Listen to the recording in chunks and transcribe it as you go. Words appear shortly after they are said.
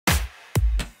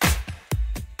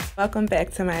Welcome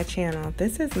back to my channel.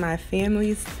 This is my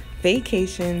family's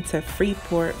vacation to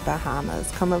Freeport,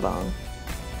 Bahamas. Come along.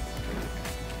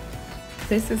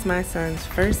 This is my son's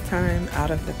first time out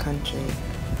of the country.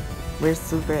 We're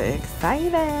super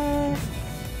excited.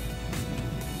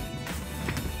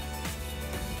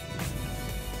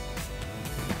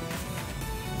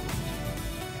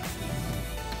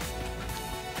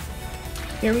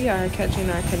 Here we are catching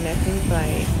our connecting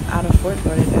flight out of Fort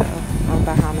Lauderdale on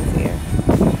Bahamas Air.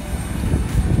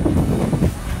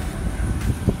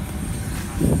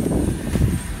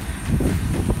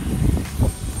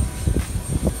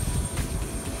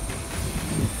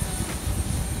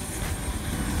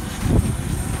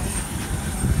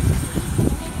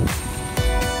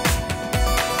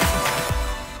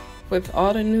 With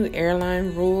all the new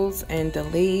airline rules and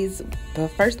delays, the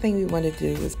first thing we want to do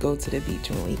is go to the beach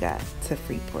when we got to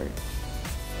Freeport.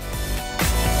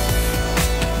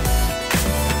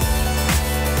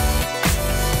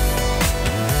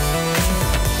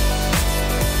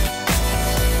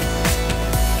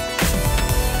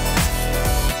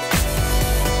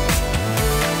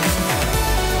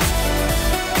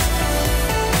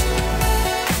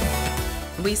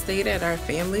 We stayed at our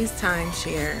family's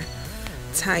timeshare,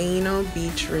 Taino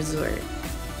Beach Resort.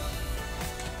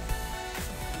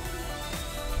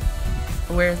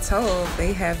 We're told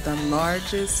they have the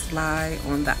largest slide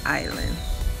on the island.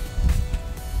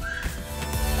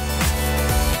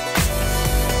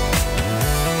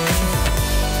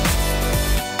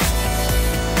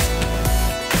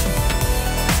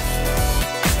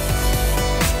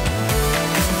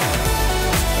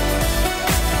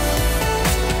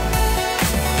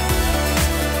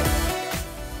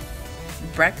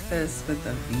 Breakfast with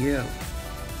a view.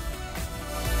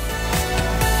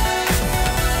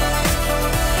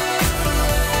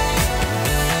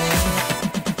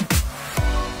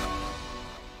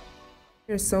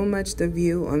 There's so much to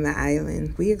view on the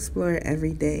island. We explore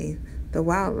every day. The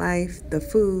wildlife, the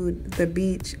food, the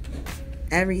beach,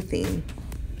 everything.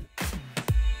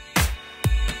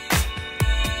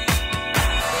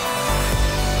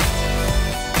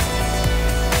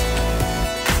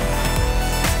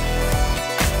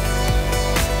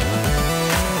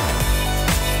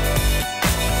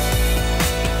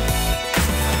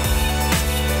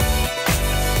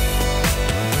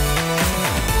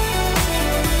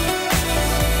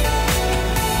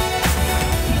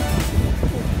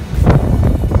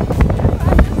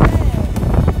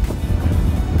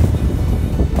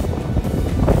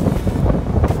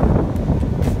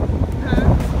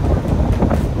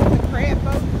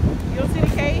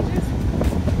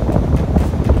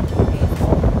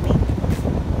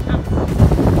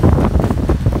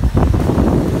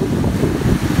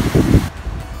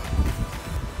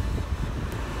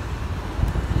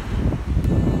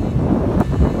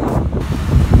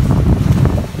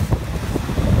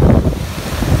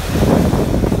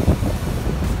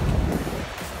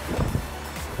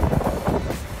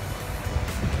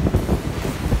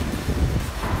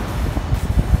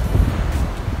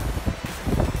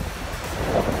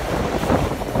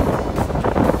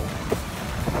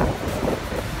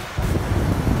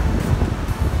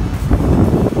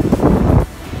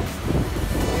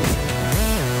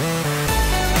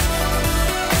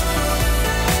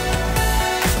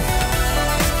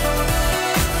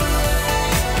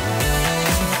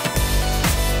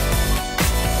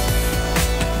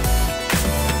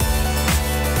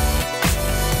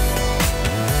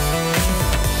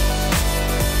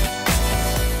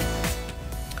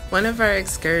 One of our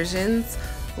excursions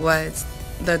was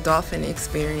the dolphin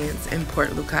experience in Port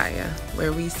Lucaya,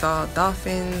 where we saw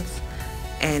dolphins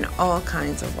and all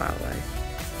kinds of wildlife.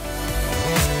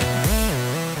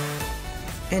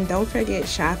 And don't forget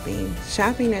shopping.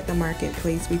 Shopping at the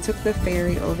marketplace. We took the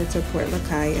ferry over to Port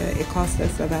Lucaya. It cost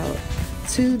us about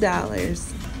 $2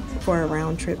 for a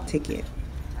round trip ticket.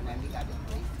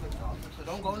 So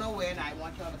don't go nowhere, and I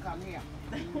want y'all to come here.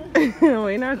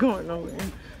 We're not going nowhere.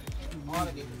 All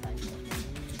of this is like that.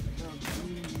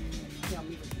 Tell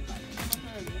me what you like.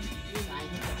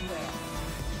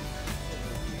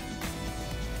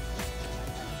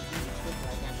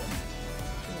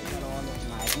 I got all of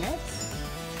magnets.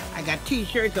 I got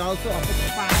t-shirts also. I'll put the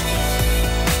fire.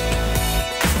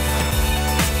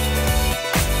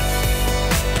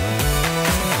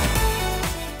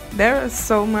 There is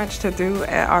so much to do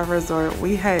at our resort.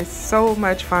 We had so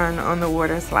much fun on the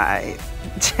water slide.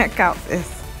 Check out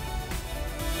this.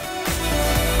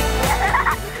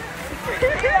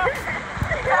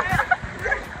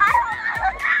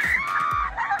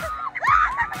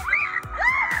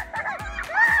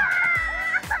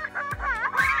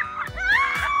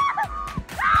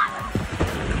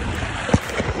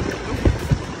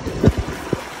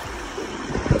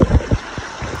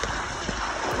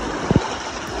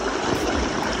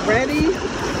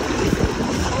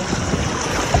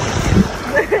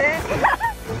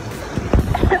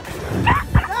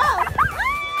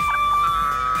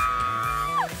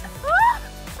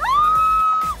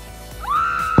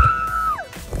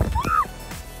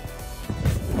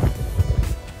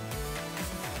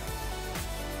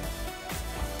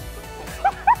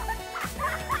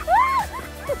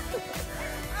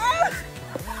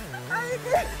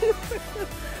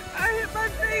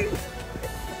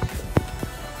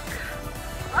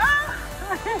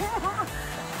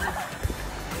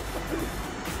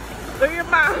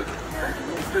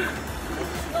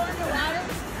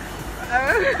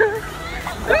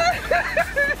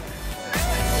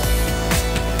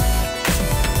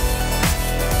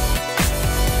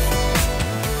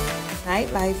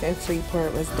 Nightlife in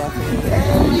Freeport was definitely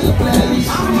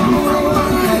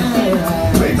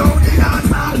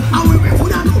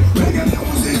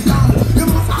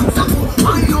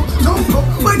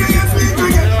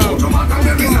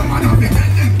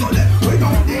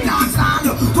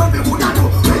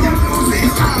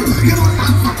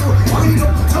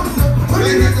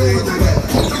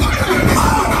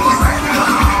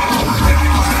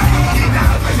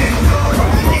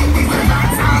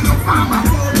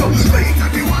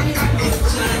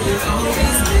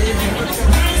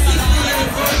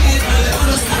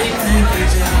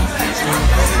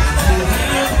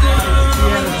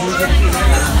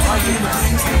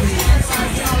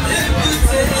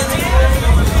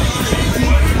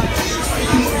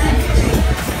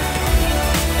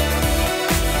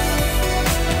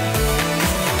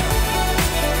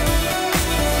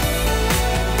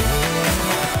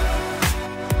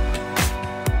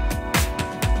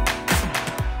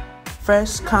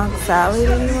fresh conch salad,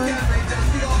 anyone?